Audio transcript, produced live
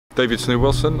David Snoo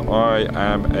Wilson. I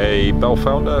am a bell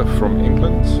founder from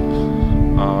England.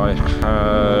 I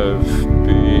have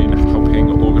been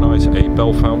helping organise a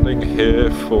bell founding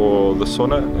here for the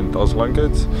sauna in Dals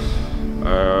Långed.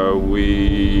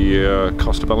 We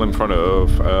cast a bell in front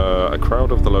of a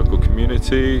crowd of the local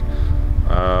community,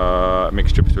 a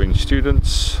mixture between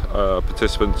students,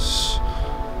 participants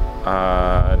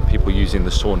and people using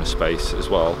the sauna space as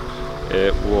well.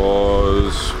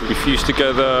 We fused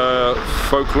together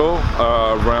folklore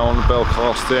around bell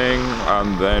casting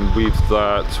and then weaved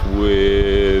that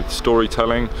with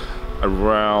storytelling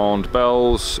around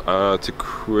bells to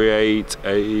create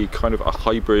a kind of a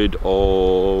hybrid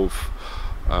of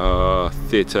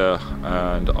theatre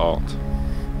and art.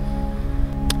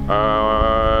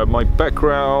 My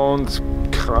background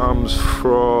comes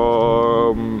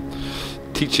from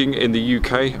teaching in the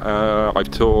UK.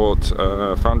 I've taught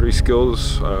foundry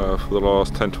skills for the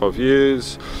last 10-12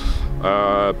 years,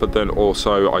 but then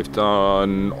also I've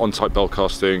done on-site bell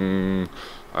casting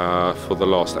for the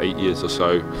last 8 years or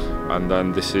so, and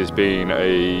then this has been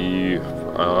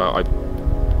I've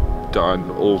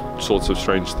done all sorts of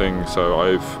strange things. So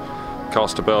I've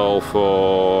cast a bell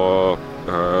for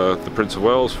the Prince of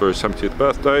Wales for his 70th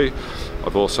birthday.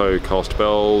 I've also cast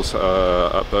bells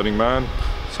at Burning Man.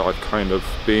 So I've kind of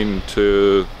been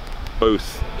to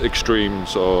both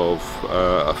extremes of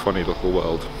a funny little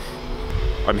world.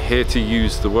 I'm here to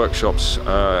use the workshops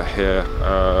here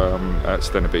at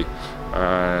Steneby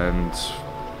and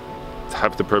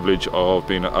have the privilege of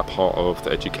being a part of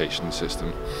the education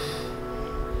system.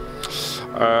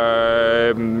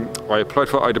 I applied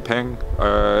for Idépeng.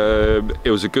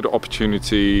 It was a good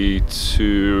opportunity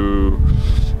to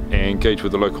engage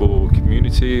with the local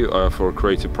community for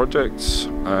creative projects,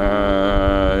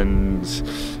 and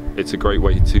it's a great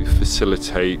way to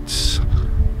facilitate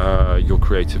your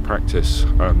creative practice,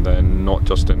 and then not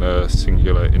just in a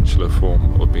singular insular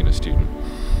form of being a student.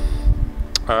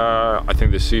 I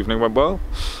think this evening went well.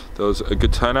 There was a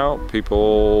good turnout.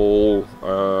 People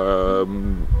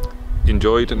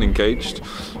enjoyed and engaged,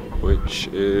 which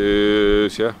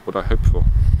is what I hoped for.